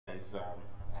guys,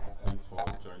 thanks for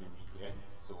joining me here.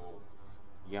 So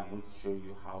yeah, I'm going to show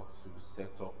you how to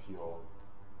set up your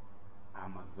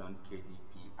Amazon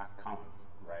KDP account,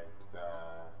 right? So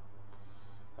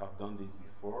I've done this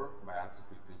before, but I had to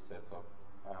quickly set up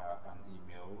an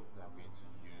email that I'm going to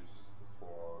use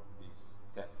for this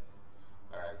test.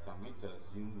 Alright, so I'm going to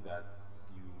assume that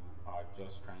you are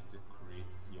just trying to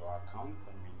create your account.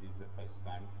 I mean, this is the first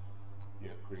time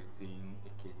you're creating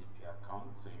a KDP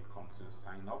account, so you come to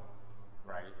sign up,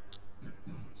 right?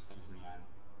 Excuse me, and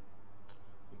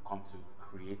you come to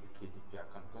create KDP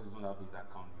account because you don't have this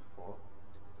account before.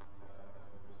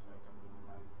 So I can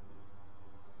minimize this.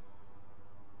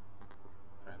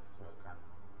 So I can.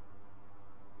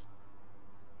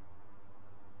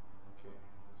 Okay,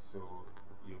 so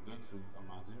you're going to. I'm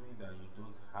assuming that you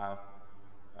don't have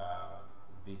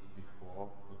this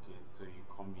before. Okay, so you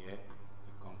come here.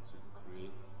 You come to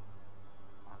create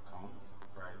account,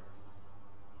 right? I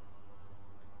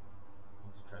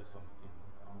want to try something.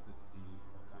 I want to see if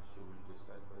I can show Windows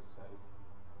side by side.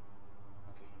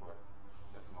 Okay, well,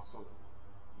 that's not so.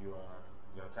 You are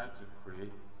trying to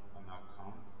create an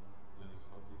account. Only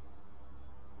for this,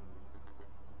 since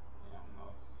I am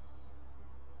not.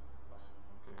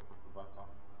 Okay, button.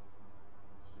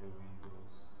 Show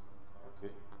Windows.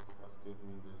 Okay, cascade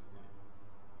Windows then.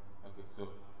 Okay,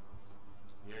 so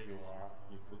here you are.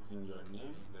 You put in your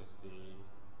name. Let's say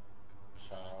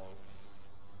Charles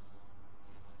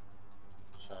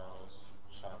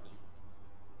Charlie.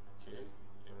 Okay,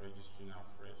 you're registering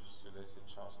afresh. So let's say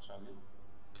Charles Charlie.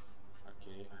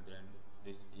 Okay, and then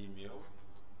this email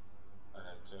that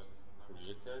I just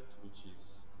created, which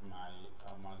is my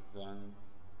Amazon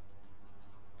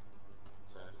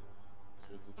tests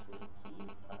 2020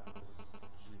 at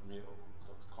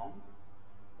gmail.com.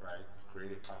 Right,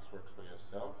 create a password for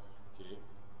yourself. Okay,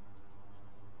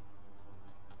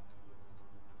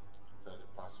 enter the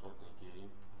password again.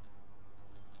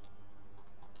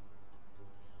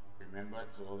 Remember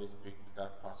to always pick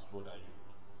that password that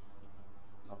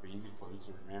not be easy for you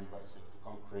to remember. So you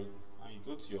can create this and you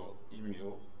go to your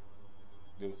email.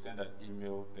 They'll send an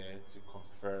email there to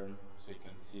confirm, so you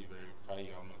can see verify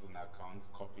your Amazon account.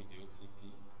 Copy the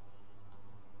OTP.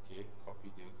 Okay,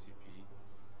 copy the OTP,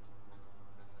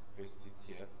 paste it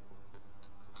here.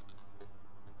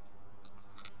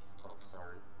 Oh,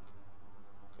 sorry.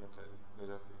 Yes, let's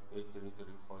just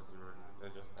 833409.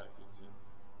 Let's just type it in.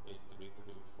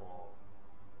 833409.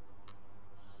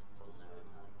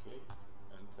 Okay,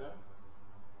 enter.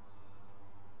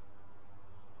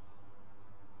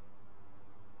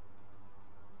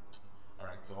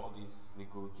 Alright, so all these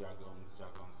legal jargons, that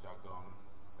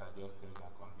just terms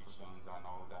and conditions and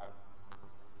all that.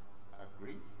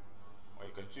 Agree. Or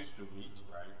you can choose to read,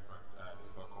 right? But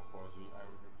it's not compulsory. I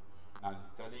read. Now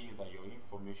it's telling you that your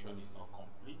information is not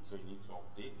complete, so you need to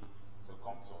update. So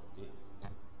come to update.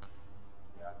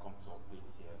 Yeah, come to update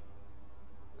here.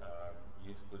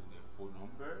 You need to put in a phone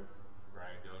number,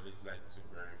 right? They always like to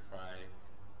verify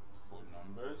phone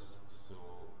numbers. So,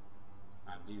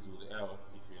 and these would help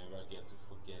if you ever get to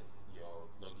forget your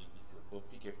login details. So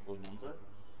pick a phone number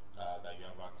that you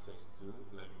have access to.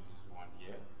 Let me use one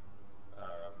here.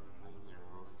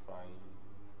 05265136.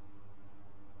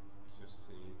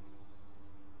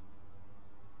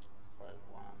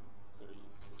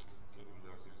 Okay, we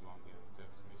just use one there,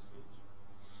 text message.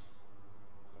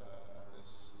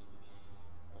 Let's see.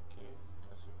 Okay,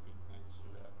 I should pick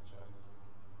Nigeria actually.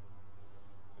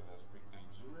 So let's pick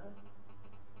Nigeria.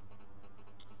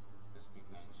 Let's pick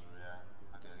Nigeria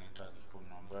and then enter the phone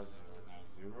number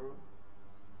 09052675136.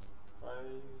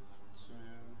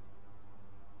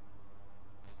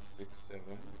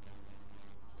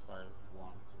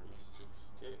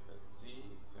 Okay, let's see.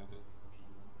 Send it to P.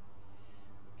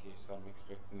 Okay, so I'm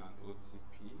expecting an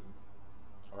OTP.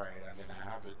 Alright, and then I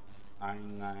have it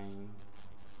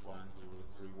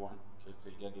 991031. Okay, so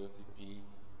you get the OTP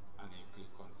and then you click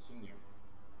continue.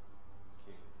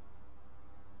 Okay.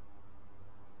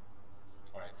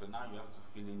 Alright, so now you have to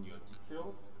fill in your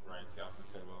details, right? You have to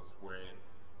tell us where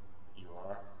you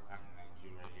are. I'm in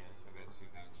Nigeria here, so let's use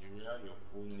Nigeria. Your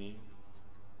full name,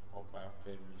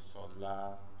 Obafemi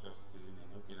Sola, just using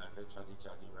it. Okay, I said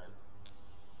Charlie, right?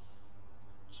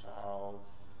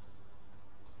 Charles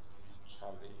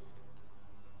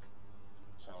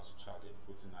Charlie,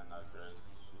 put in an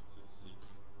address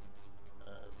 56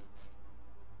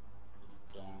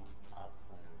 Don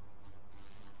Apun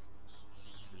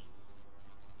Street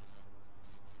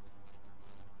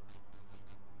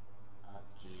at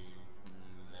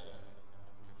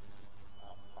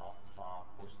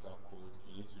postal code.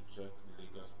 You need to check the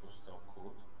Lagos postal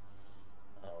code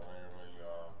wherever you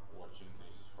are watching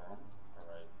this from.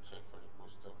 Alright, check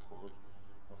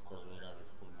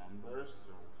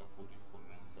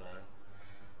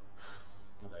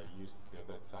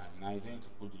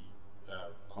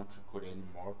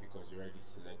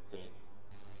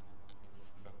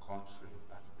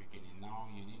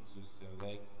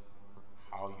select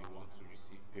how you want to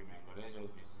receive payment, but let's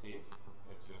just be safe.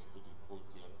 Let's just put the code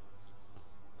here.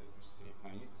 Let's be safe.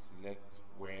 Now you need to select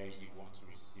where you want to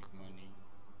receive money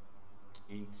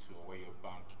into, where your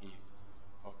bank is.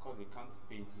 Of course, they can't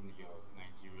pay it in your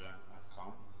Nigerian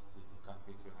account. See, they can't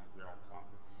pay it in your Nigerian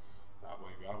account. But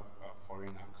if you have a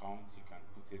foreign account, you can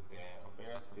put it there. Or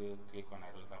better still, click on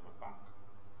I don't have a bank,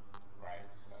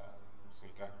 right? So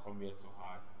you can come here to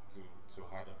add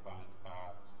a bank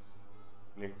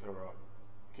later on.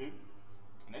 Okay.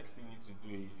 Next thing you need to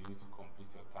do is you need to complete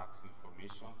your tax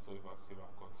information. So if I save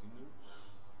and continue,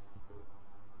 okay.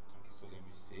 So let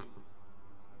me save.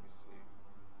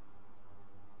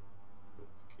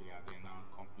 Okay, and then now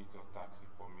complete your tax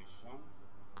information.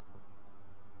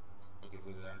 Okay,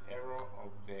 so there's an error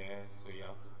up there, so you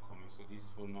have to come in. So this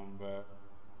phone number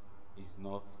is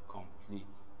not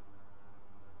complete.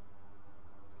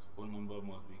 This phone number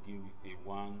must begin with a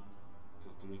 1 to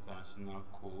 3 international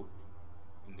code,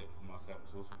 and the must have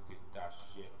supposed to put a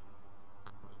dash here.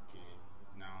 Okay,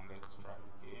 now let's try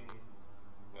again.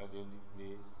 Is that the only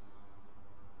place?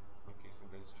 Okay, so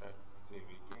let's try to save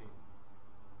again.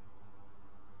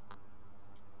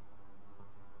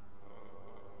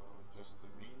 Just a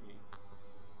minute.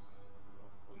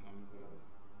 Your phone number.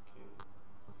 Okay.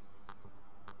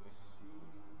 Let's see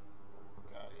what we've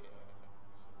got here.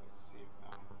 So let's save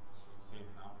now. Save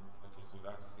now. Okay, so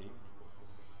that's saved.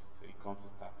 So you come to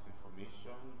tax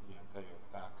information, you enter your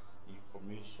tax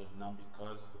information. Now,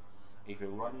 because if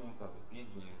you're running it as a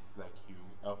business, like you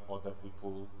help other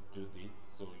people do this,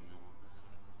 so you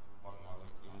want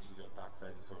to use your tax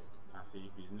ID, so you can say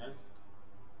business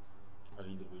or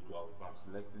individual. If I'm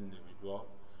selecting individual,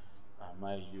 am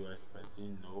I a US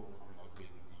person? No, I'm not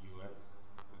based in the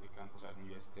US, so they can't charge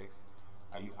me US tax.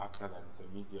 Are you acting as an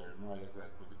intermediary? More or less,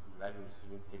 like, will I be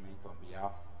receiving payments on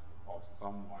behalf of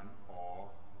someone,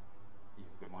 or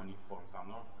is the money from? So I'm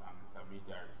not an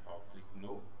intermediary, so I'll click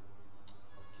no.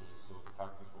 Okay, so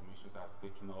tax information that's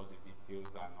taking all the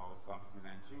details, and also I'm still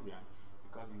Nigerian,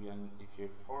 because if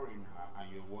you're a foreigner and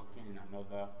you're working in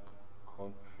another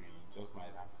country, just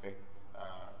might affect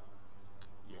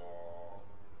your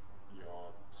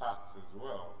tax as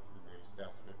well. You know, you still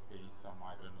have to be paying some,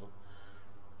 I don't know.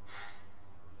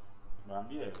 But I'm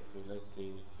here, so let's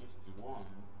say 51.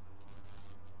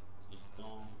 It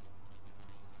don't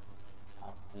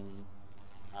happen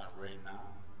arena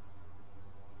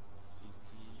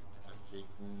city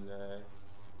Ajegunle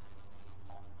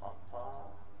Apapa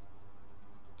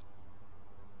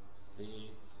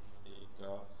state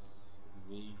Lagos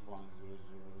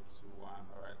Z10021.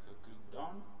 Alright, so click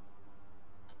done.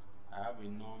 I have a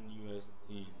non-US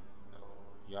tin. No,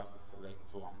 you have to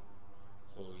select one.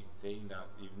 So it's saying that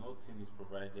if no tin is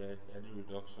provided, any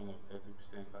reduction of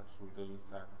 30% statutory withholding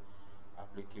tax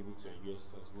applicable to your US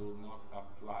source will not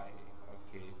apply.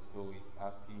 Okay, so it's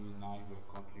asking you now if your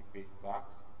country pays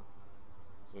tax.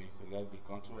 So you select the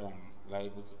country where I'm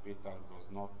liable to pay tax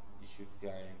was not issued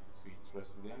TIN to its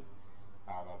residents.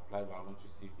 I have applied but I haven't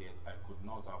received yet. I could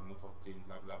not have not obtained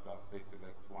blah blah blah. So you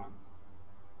select one.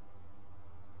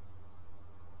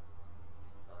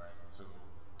 Alright, so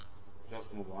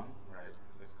just move on. Right,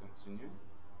 let's continue.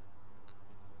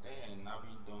 Then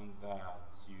having done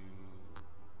that, you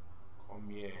come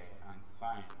here and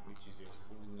sign, which is your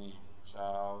full name,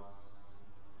 Charles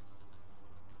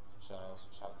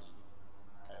Charlie.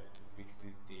 Right, fix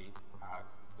this date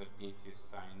as the date you're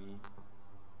signing.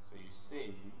 So you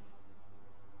save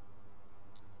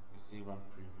and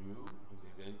preview. If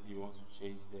there's anything you want to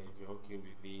change there, if you're okay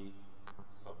with it,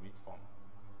 submit form.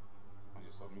 On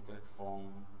the submitted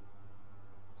form,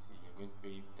 see, you're going to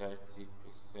pay 30%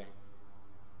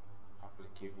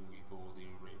 applicable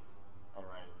withholding rate.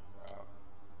 Alright,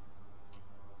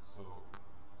 so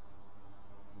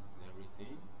this is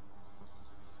everything.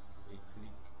 So you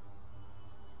click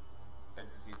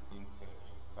exit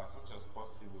interview. So as much as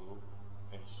possible,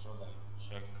 ensure that you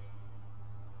check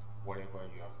whatever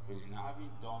you are filling. Now,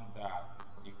 having done that,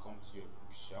 you come to your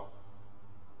bookshelf.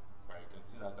 Right, you can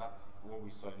see that that's what we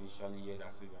saw initially here,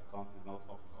 that says your account is not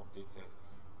updated.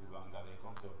 Is on that. You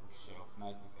come to your bookshelf.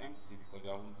 Now it is empty because you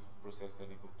haven't processed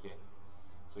any book yet.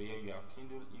 So here you have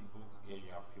Kindle ebook, here you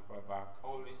have paperback.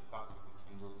 Always start with the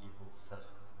Kindle ebook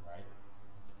first, right?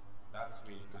 That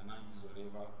way you can now use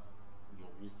whatever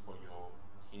you've used for your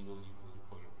Kindle ebook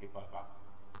for your paperback.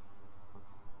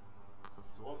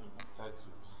 So what's the book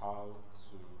title? How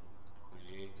to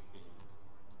create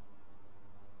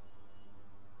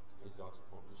is how to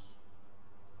publish.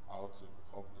 How to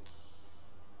publish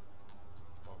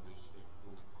a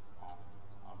book on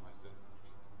Amazon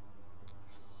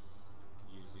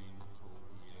using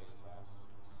OBS as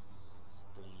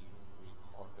screen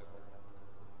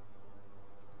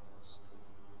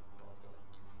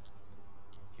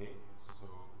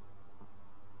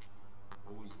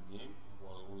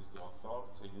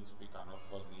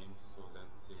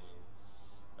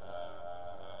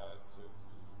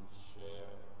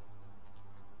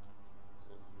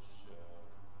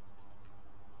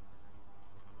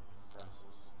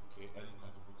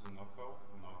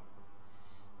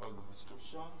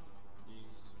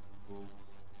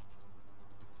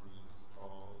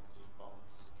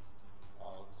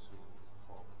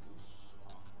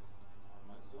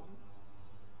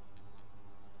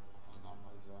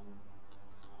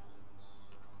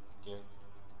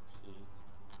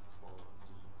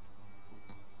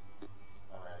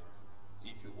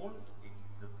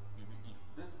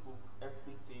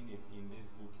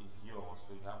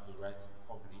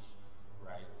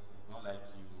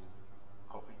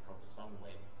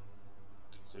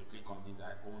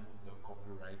I own the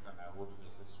copyright and I hold the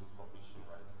necessary publishing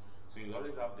rights. So you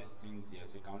always have these things here,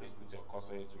 so you can always put your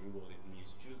cursor here to read what it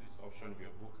means. Choose this option if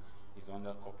your book is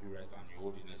under copyright and you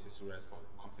hold the necessary rights for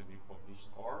content being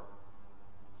published, or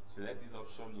select this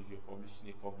option if you're publishing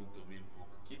a public domain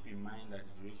book. Keep in mind that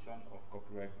the duration of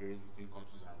copyright varies between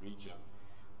countries and regions.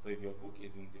 So if your book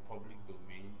is in the public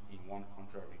domain in one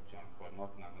country or region but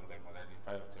not in another, you must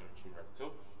identify your territory right.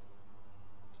 So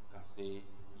you can say,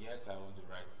 yes, I want the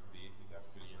rights to this, it's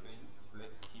affiliate. Then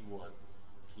select keywords.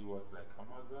 Keywords like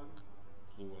Amazon,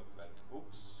 keywords like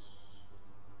books,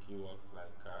 keywords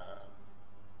like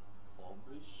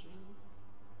publishing,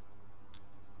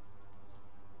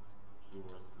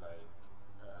 keywords like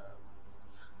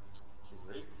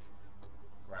curate,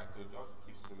 right? So just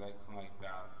keep selecting like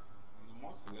that. You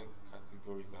must select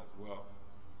categories as well.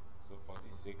 So for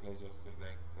this sake, let's just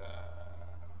select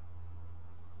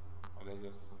or let's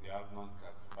just, you have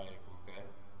non-classifiable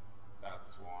there.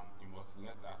 That's one. You must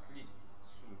select at least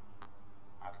two.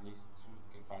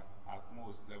 In fact, at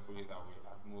most, let's put it that way,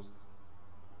 at most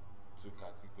 2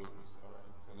 categories.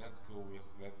 Alright, so let's go, we're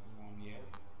selecting one here.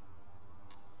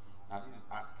 Now this is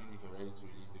asking if you're ready to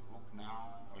release the book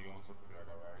now or you want to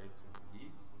pre-order. We're ready to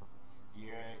release.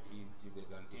 Here is if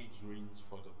there's an age range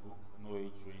for the book. No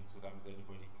age range, so that means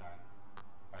anybody can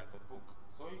buy the book.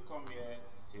 So you come here,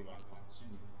 save and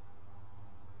continue.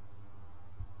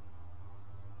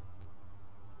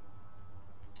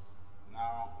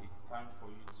 Now it's time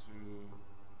for you to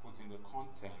put in the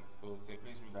content. So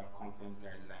please read our content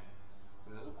guidelines.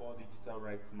 So there's also called digital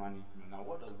rights management. Now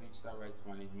what does digital rights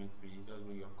management mean? Just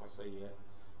bring your cursor here.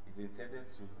 It's intended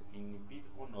to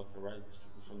inhibit unauthorized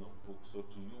distribution of books. So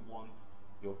do you want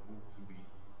your book to be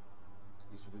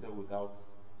distributed without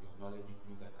your knowledge? It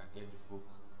means I can get the book,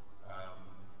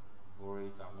 borrow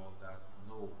it and all that.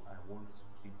 No, I want to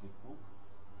keep the book.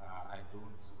 I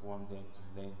don't want them to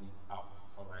lend it out.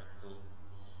 Alright, so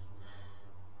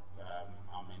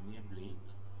I'm enabling.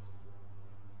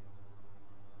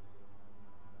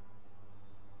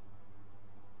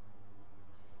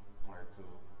 Alright, so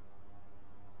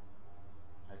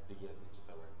I say yes,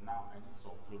 digital right. Now I need to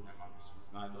upload my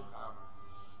manuscript. Now I don't have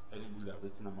any book that I've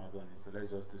written on Amazon, so let's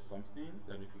just do something.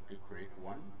 Let me quickly create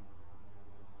one.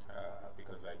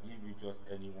 Because I give you just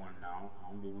any one now, I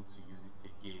won't be able to use it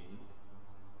again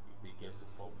if they get to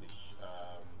publish.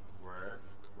 Word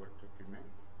document,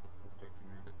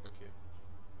 okay.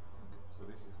 So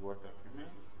this is Word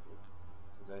document.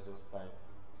 So let's just type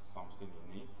something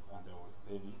in it and then we'll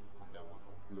save it and then we'll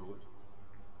upload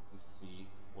to see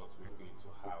what we're going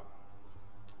to have.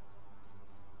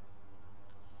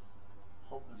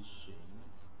 Publishing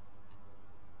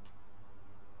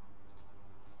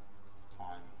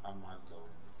on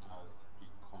Amazon has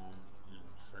become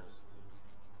interesting.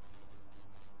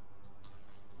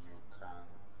 You can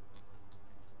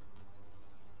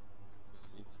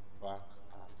sit back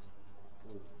at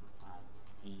home and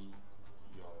be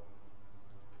your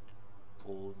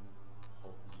own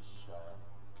publisher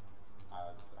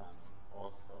as an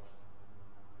author.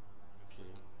 Okay,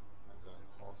 as an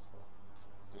author.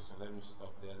 Okay, so let me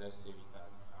stop there. Let's save it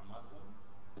as Amazon.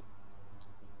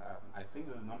 I think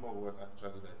there's a number of words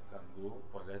actually that can go,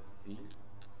 but let's see.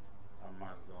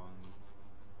 Amazon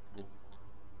book,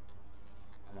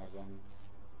 Amazon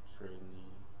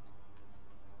training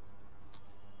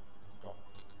doc.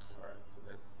 Alright, so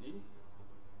let's see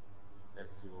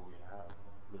what we have.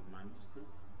 Upload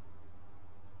manuscripts.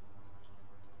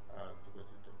 To go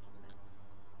to documents.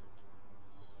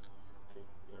 Okay,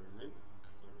 here is it.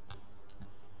 Here it is.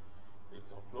 So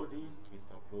it's uploading.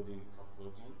 So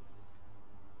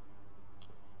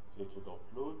it would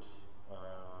upload,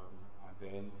 and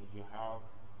then if you have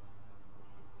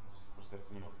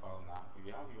processing your file now, if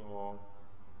you have your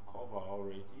cover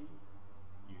already,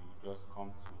 you just come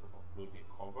to upload a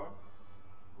cover,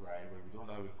 right? But if you don't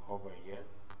have a cover yet,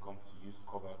 come to use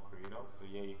cover creator. So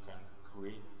here you can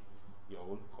create your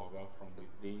own cover from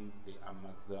within the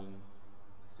Amazon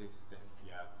system.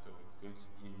 Yeah, so it's going to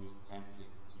give you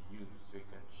templates to use, so you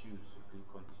can choose. So click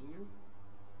continue.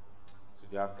 So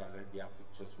they have gallery, they have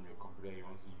pictures from your computer you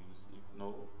want to use. If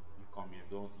no, you come here. If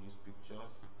you don't want to use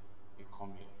pictures, you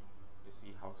come here. You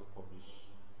see how to publish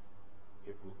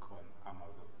a book on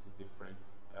Amazon. See different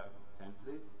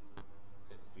templates.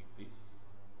 Let's pick this.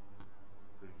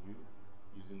 Preview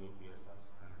using OBS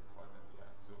as screen recorder. Yeah,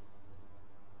 so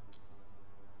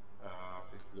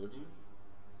it's loading.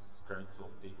 It's trying to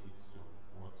update it to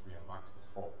what we have asked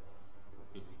for,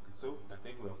 basically. So I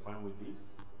think we're fine with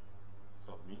this.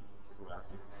 Submit. So we're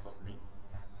asking to submit.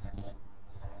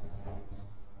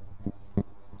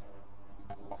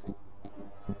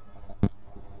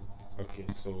 Okay,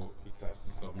 So it has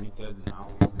submitted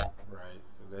now, right?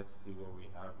 So let's see what we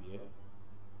have here.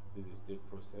 This is still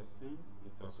processing.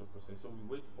 It's also processing. So we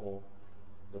wait for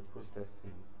the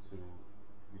processing to,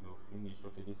 finish.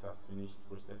 Okay, this has finished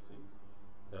processing.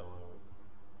 The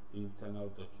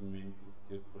internal document is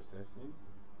still processing.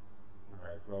 All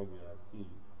right. While we are at it,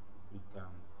 we can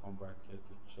come back here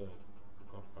to check to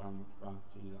confirm bank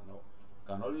changes and all. You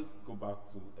can always go back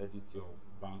to edit your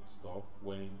bank stuff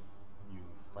when you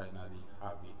finally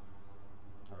have it.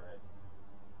 All right.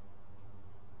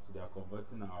 So they are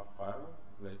converting our file.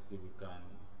 Let's see if we can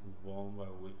move on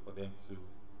while we wait for them to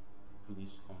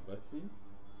finish converting.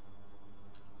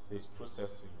 So it's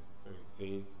processing. So it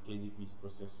says KDP is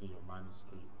processing your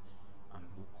manuscript and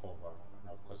book cover,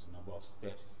 and of course the number of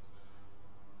steps.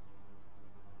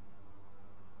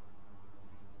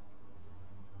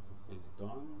 So it says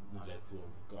done. Now let's see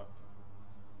what we got.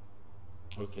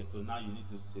 Okay, so now you need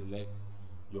to select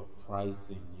your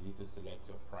pricing.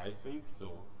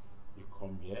 So you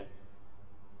come here.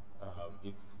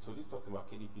 So this talks about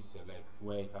KDP Select,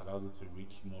 where it allows you to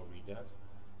reach more readers,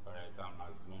 all right, and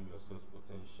maximum your sales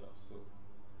potential. So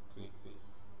click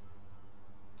this.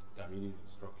 You can read this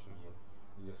instruction here.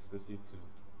 It's exclusive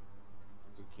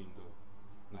to Kindle.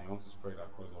 Now you want to spread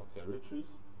across all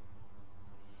territories.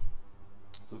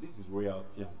 So this is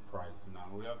royalty and pricing. Now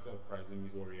royalty and pricing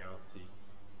means what royalty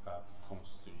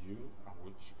comes to you and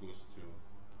which goes to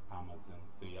Amazon.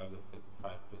 So you have the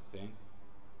 35%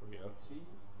 royalty,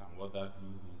 and what that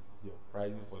means is your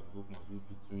pricing for the book must be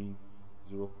between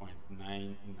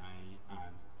 0.99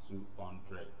 and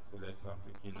 200. So let's say I'm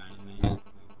picking $99,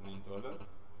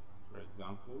 for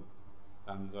example.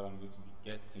 That means what I'm going to be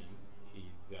getting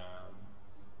is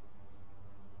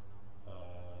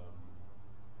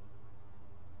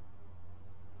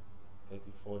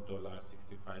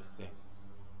 $34.65,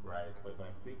 right? But if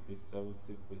I pick the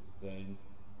 70%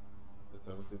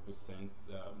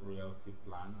 royalty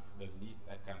plan, the least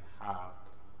I can have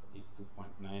is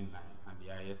 2.99, and the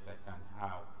highest I can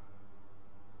have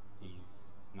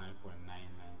is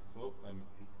 9.99. So let me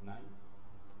pick 9.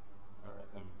 All right,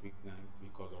 let me pick 9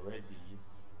 because already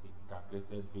it's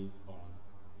calculated based on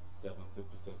 70%.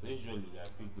 So usually I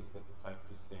pick the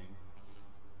 35%.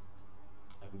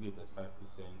 I pick the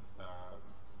 35%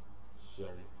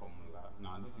 sharing formula.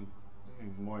 Now this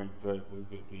is more enjoyable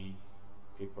if you're doing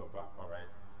paperback. All right.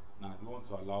 Now they want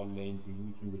to allow lending,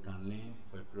 which means they can lend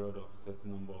for a period of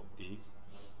certain number of days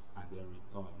and then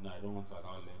return. No, I don't want to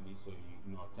allow lending, so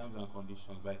terms and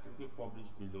conditions. By clicking publish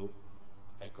below,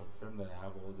 I confirm that I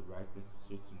have all the right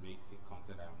necessary to make the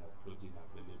content I'm uploading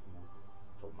available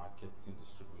for marketing,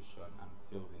 distribution, and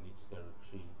sales in each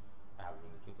territory. I have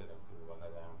indicated above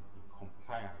that I am in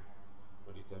compliance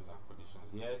with the terms and conditions.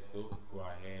 Yes, so go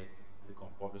ahead, click on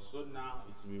publish. So now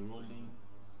it will be rolling,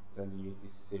 telling you it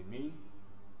is saving.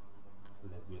 So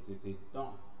let's wait, it says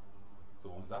done. So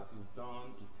once that is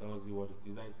done, it tells you what it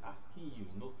is. It's asking you,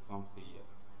 note something here.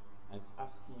 And it's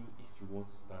asking you if you want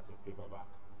to start a paperback.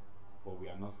 But we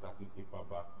are not starting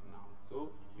paperback now.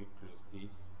 So you close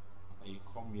this, and you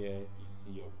come here, you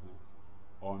see your book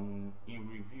in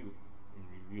review. In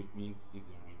review, it means it's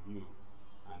in review.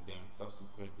 And then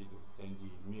subsequently they'll send you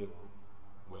a mail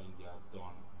when they are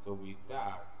done. So with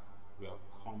that, we have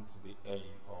come to the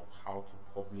end of how to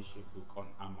publish a book on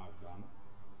Amazon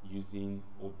using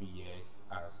OBS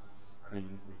as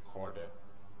screen recorder.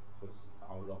 So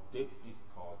I will update this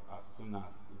course as soon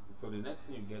as it is. So the next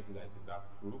thing you get is that it is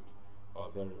approved or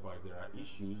thereby there are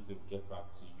issues, they'll get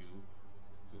back to you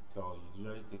to tell you. It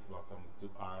usually takes about 72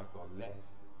 hours or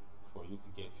less for you to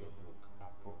get your book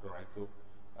approved. Alright, so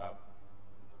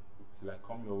till I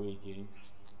come your way again,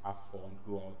 have fun,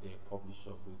 go out there, publish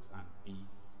your books, and be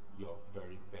your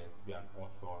very best. Be an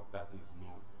author that is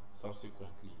known.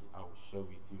 Subsequently, I will share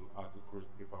with you how to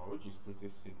create paperback, which is pretty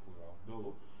simple.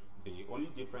 Although the only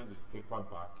difference with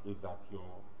paperback is that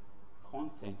your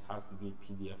content has to be in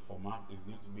PDF format. It's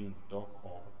going to be in doc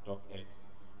or docx,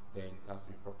 then it has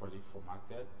to be properly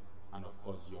formatted. And of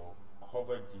course, your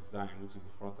cover design, which is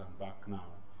the front and back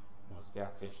now, must pay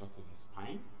attention to the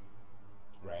spine,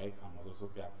 right? And must also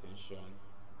pay attention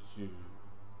to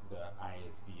the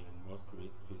ISBN, must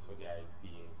create space for the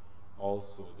ISBN.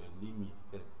 Also, the limits,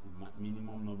 there's the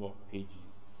minimum number of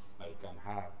pages that you can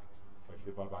have for a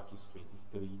paperback is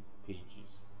 23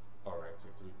 pages. Alright,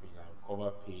 23 pages, and your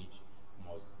cover page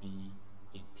must be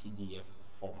in PDF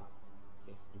format.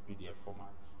 Yes, in PDF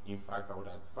format. In fact, I would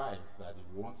advise that if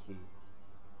you want to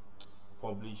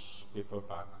publish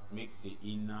paperback, make the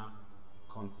inner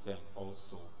content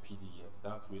also PDF.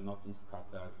 That way nothing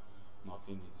scatters,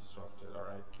 nothing is disrupted.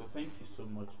 Alright, so thank you so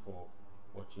much for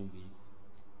watching this.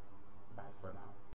 Bye for now.